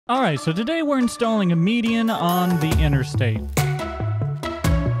All right, so today we're installing a median on the interstate.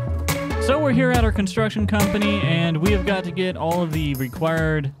 So we're here at our construction company, and we have got to get all of the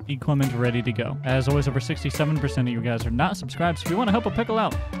required equipment ready to go. As always, over 67% of you guys are not subscribed, so if you want to help a pickle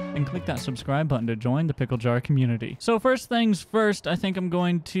out, then click that subscribe button to join the Pickle Jar community. So first things first, I think I'm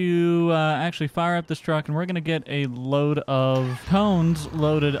going to actually fire up this truck, and we're going to get a load of cones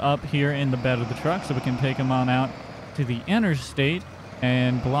loaded up here in the bed of the truck so we can take them on out to the interstate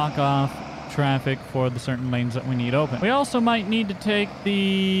and block off traffic for the certain lanes that we need open. We also might need to take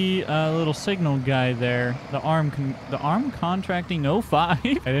the little signal guy there, the arm contracting 05. I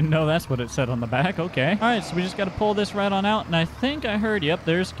didn't know that's what it said on the back. Okay. All right, so we just got to pull this right on out, and I think I heard, yep,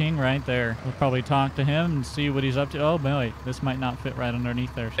 there's King right there. We'll probably talk to him and see what he's up to. Oh boy, this might not fit right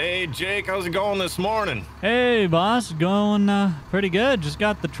underneath there. Hey Jake, how's it going this morning? Hey boss, going pretty good. Just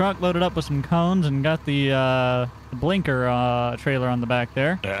got the truck loaded up with some cones and got the blinker trailer on the back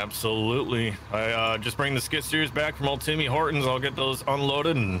there. Absolutely. I just bring the skid steers back from old Timmy Hortons. I'll get those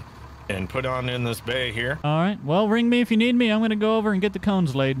unloaded and put on in this bay here. All right, well, ring me if you need me. I'm gonna go over and get the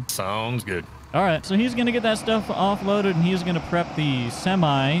cones laid. Sounds good. All right, so he's gonna get that stuff offloaded, and he's gonna prep the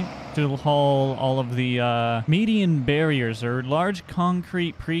semi to haul all of the median barriers, or large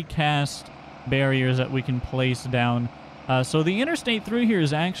concrete precast barriers that we can place down. So the interstate through here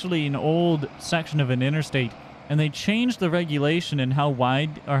is actually an old section of an interstate, and they changed the regulation in how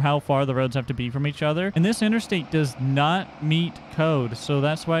wide or how far the roads have to be from each other. And this interstate does not meet code, so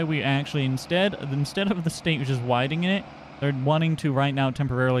that's why we actually, instead of the state just widening it, they're wanting to right now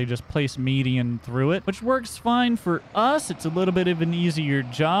temporarily just place median through it, which works fine for us. It's a little bit of an easier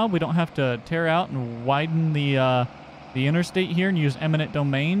job. We don't have to tear out and widen the interstate here and use eminent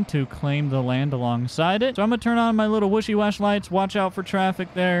domain to claim the land alongside it. So I'm gonna turn on my little wishy-wash lights, watch out for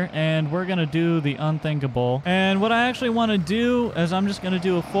traffic there, and we're gonna do the unthinkable. And what I actually want to do is I'm just gonna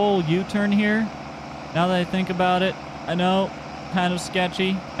do a full U-turn here. Now that I think about it, I know, kind of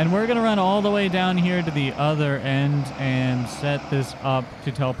sketchy. And we're gonna run all the way down here to the other end and set this up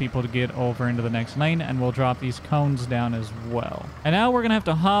to tell people to get over into the next lane, and we'll drop these cones down as well. And now we're gonna have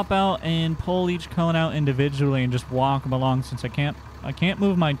to hop out and pull each cone out individually and just walk them along, since I can't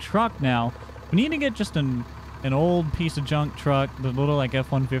move my truck now. We need to get just an old piece of junk truck, the little like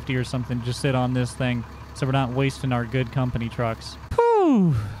F-150 or something, just sit on this thing so we're not wasting our good company trucks.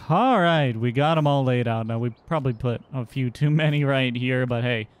 Whew. All right, we got them all laid out. Now, we probably put a few too many right here, but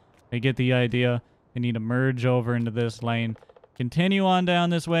hey, they get the idea. They need to merge over into this lane. Continue on down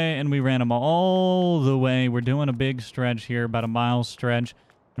this way, and we ran them all the way. We're doing a big stretch here, about a mile stretch,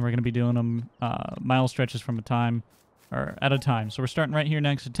 and we're going to be doing them mile stretches from at a time. So we're starting right here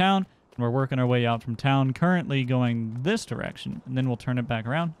next to town, and we're working our way out from town, currently going this direction, and then we'll turn it back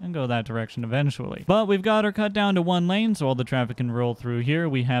around and go that direction eventually. But we've got her cut down to one lane, so all the traffic can roll through here.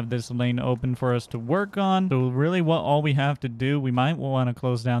 We have this lane open for us to work on. So really all we have to do, we might want to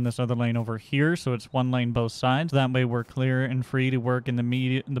close down this other lane over here, so it's one lane both sides. That way we're clear and free to work in the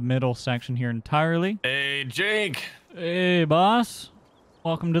middle section here entirely. Hey Jake. Hey boss.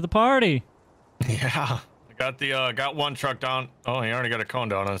 Welcome to the party. Yeah. Got one truck down. Oh, you already got a cone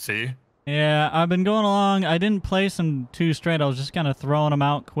down, I see. Yeah, I've been going along. I didn't place them too straight. I was just kind of throwing them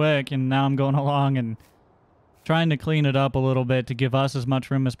out quick, and now I'm going along and trying to clean it up a little bit to give us as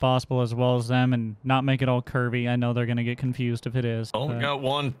much room as possible, as well as them, and not make it all curvy. I know they're going to get confused if it is. Oh, we got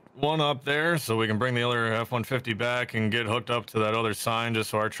one up there, so we can bring the other F-150 back and get hooked up to that other sign,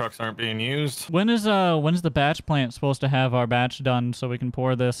 just so our trucks aren't being used. When's the batch plant supposed to have our batch done so we can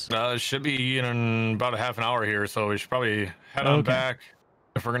pour this? It should be in about a half an hour here, so we should probably head on back.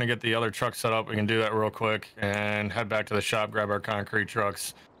 If we're gonna get the other truck set up, we can do that real quick and head back to the shop, grab our concrete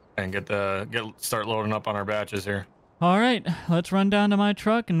trucks, and start loading up on our batches here. All right, let's run down to my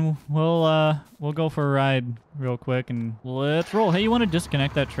truck, and we'll go for a ride real quick, and let's roll. Hey, you want to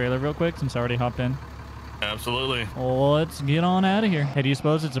disconnect that trailer real quick since I already hopped in? Absolutely. Let's get on out of here. Hey, do you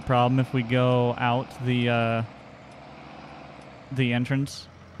suppose it's a problem if we go out the entrance?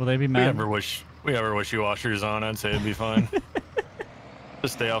 Will they be mad? We have our wishy-washers on. I'd say it'd be fine.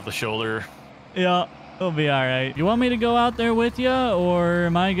 Just stay off the shoulder. Yeah, it'll be all right. You want me to go out there with you, or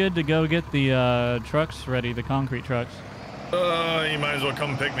am I good to go get the trucks ready, the concrete trucks? You might as well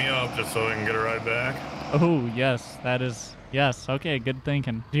come pick me up just so I can get a ride back. Oh, yes, yes. Okay, good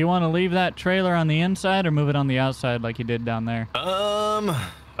thinking. Do you want to leave that trailer on the inside or move it on the outside like you did down there?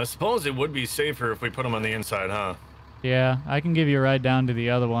 I suppose it would be safer if we put them on the inside, huh? Yeah, I can give you a ride down to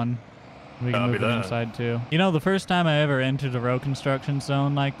the other one. We can move it inside too. You know, the first time I ever entered a road construction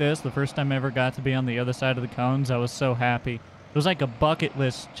zone like this, the first time I ever got to be on the other side of the cones, I was so happy. It was like a bucket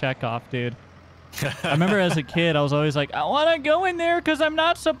list checkoff, dude. I remember as a kid, I was always like, I want to go in there because I'm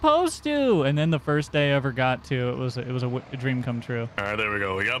not supposed to. And then the first day I ever got to, it was a dream come true. All right, there we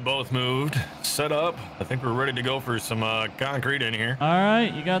go. We got both moved, set up. I think we're ready to go for some concrete in here. All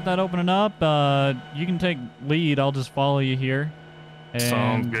right, you got that opening up. You can take lead. I'll just follow you here. And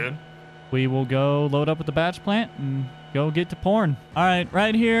sounds good. We will go load up at the batch plant and go get to pouring. All right,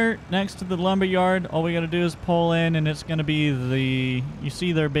 right here next to the lumber yard, all we got to do is pull in, and it's going to be you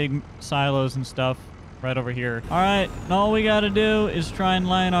see their big silos and stuff right over here. All right, and all we got to do is try and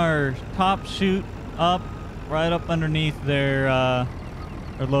line our top chute up right up underneath their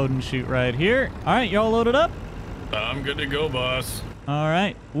loading chute right here. All right, y'all loaded up? I'm good to go, boss. All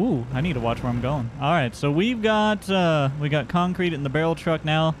right. Ooh, I need to watch where I'm going. All right, so we got concrete in the barrel truck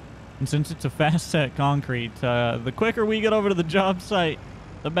now. And since it's a fast set concrete, the quicker we get over to the job site,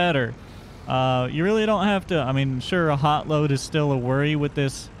 the better. You really don't have to. I mean, sure, a hot load is still a worry with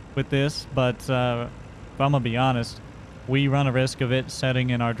this, but if I'm gonna be honest, we run a risk of it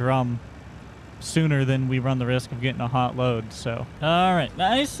setting in our drum sooner than we run the risk of getting a hot load. So, all right,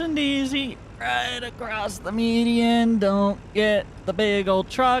 nice and easy, right across the median. Don't get the big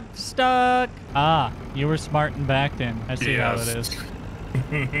old truck stuck. Ah, you were smart and backed in. I see how it is.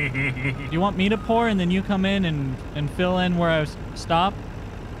 You want me to pour and then you come in and fill in where I stop,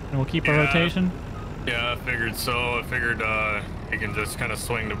 and we'll keep a rotation? Yeah, I figured so. I figured you can just kind of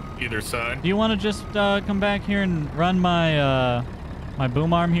swing to either side. Do you want to just come back here and run my my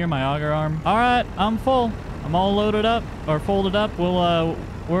boom arm here, my auger arm? All right, I'm full. I'm all loaded up or folded up. We'll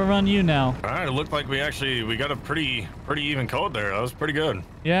run you now. All right, it looked like we got a pretty even code there. That was pretty good.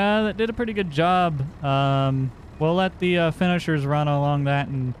 Yeah, that did a pretty good job. We'll let the finishers run along that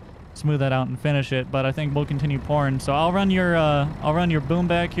and smooth that out and finish it, but I think we'll continue pouring. So I'll run your boom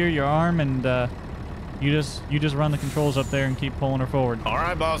back here, your arm, and you just run the controls up there and keep pulling her forward. All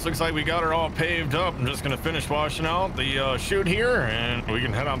right, boss. Looks like we got her all paved up. I'm just gonna finish washing out the chute here, and we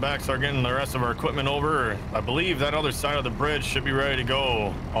can head on back, start getting the rest of our equipment over. I believe that other side of the bridge should be ready to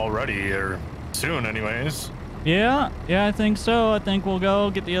go already, or soon, anyways. Yeah, I think so. I think we'll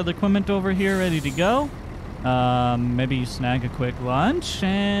go get the other equipment over here ready to go. Maybe snag a quick lunch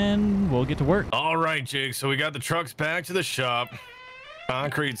and we'll get to work. All right, Jake. So we got the trucks back to the shop.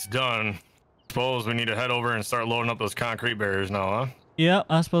 Concrete's done. Suppose we need to head over and start loading up those concrete barriers now, huh? Yeah,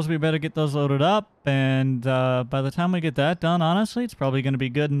 I suppose we better get those loaded up. And by the time we get that done, honestly, it's probably going to be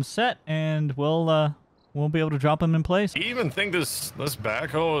good and set, and we'll be able to drop them in place. Do you even think this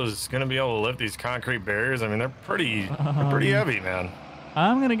backhoe is going to be able to lift these concrete barriers? I mean, they're pretty heavy, man.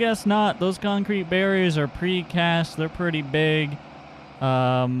 I'm gonna guess not. Those concrete barriers are precast. They're pretty big.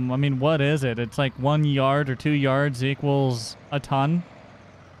 I mean, what is it? It's like 1 yard or 2 yards equals a ton,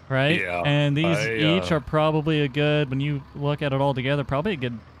 right? Yeah. And these each are probably a good, when you look at it all together, probably a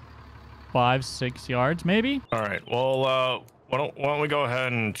good 5-6 yards, maybe. All right. Well, why don't we go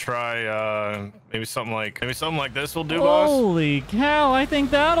ahead and try maybe something like this will do, boss? Holy cow, I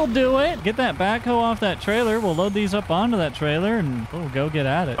think that'll do it. Get that backhoe off that trailer. We'll load these up onto that trailer and we'll go get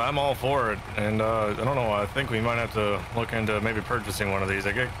at it. I'm all for it. And I don't know, I think we might have to look into maybe purchasing one of these.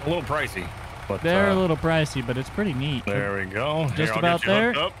 They get a little pricey. But they're a little pricey, but it's pretty neat. There we go. Just about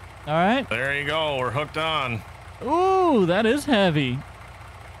there. All right. There you go. We're hooked on. Ooh, that is heavy.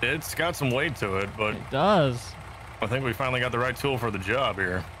 It's got some weight to it, but it does. I think we finally got the right tool for the job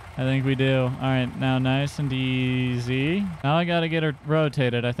here. I think we do. All right, now nice and easy. Now I gotta get her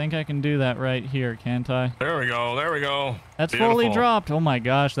rotated. I think I can do that right here, can't I? There we go. There we go. That's fully dropped. Oh my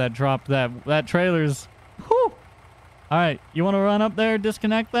gosh, that dropped that trailer's. Whew. All right, you want to run up there,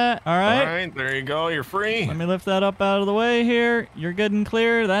 disconnect that? All right. All right, there you go. You're free. Let me lift that up out of the way here. You're good and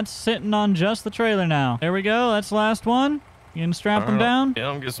clear. That's sitting on just the trailer now. There we go. That's the last one. You can strap them down? Yeah,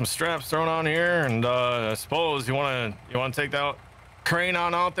 I'm get some straps thrown on here, and I suppose you wanna take that crane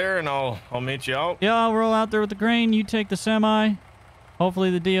on out there, and I'll meet you out. Yeah, I'll roll out there with the crane. You take the semi.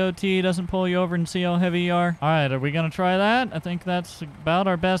 Hopefully the DOT doesn't pull you over and see how heavy you are. All right, are we gonna try that? I think that's about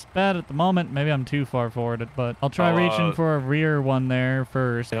our best bet at the moment. Maybe I'm too far forward, but I'll try reaching for a rear one there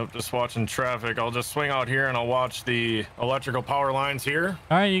first. Yep, just watching traffic. I'll just swing out here and I'll watch the electrical power lines here.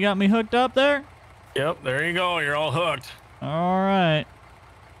 All right, you got me hooked up there? Yep, there you go. You're all hooked. All right.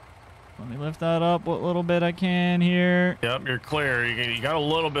 Let me lift that up what little bit I can here. Yep, you're clear. You got a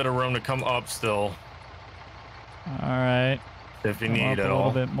little bit of room to come up still. All right. If you need it a little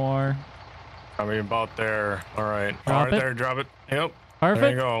bit more. I mean, about there. All right. Drop it. There. Drop it. Yep. Perfect.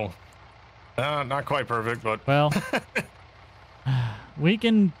 There you go. Not quite perfect, but. Well, we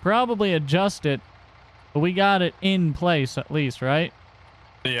can probably adjust it, but we got it in place at least, right?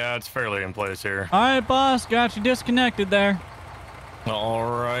 Yeah, it's fairly in place here. All right, boss. Got you disconnected there. All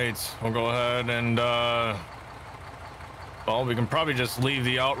right, we'll go ahead and well, we can probably just leave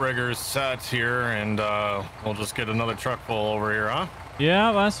the outriggers set here, and we'll just get another truck full over here, huh?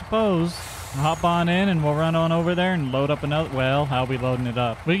 Yeah, I suppose. Hop on in and we'll run on over there and load up another. Well, how are we loading it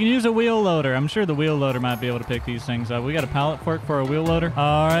up? We can use a wheel loader. I'm sure the wheel loader might be able to pick these things up. We got a pallet fork for a wheel loader.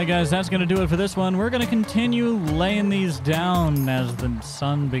 All right, guys, that's going to do it for this one. We're going to continue laying these down as the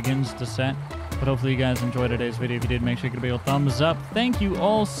sun begins to set. But hopefully you guys enjoyed today's video. If you did, make sure you give it a thumbs up. Thank you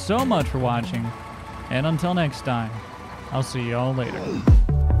all so much for watching. And until next time, I'll see you all later.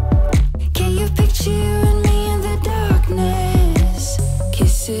 Can you picture you and me in the darkness?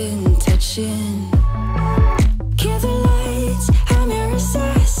 Kissing, touching.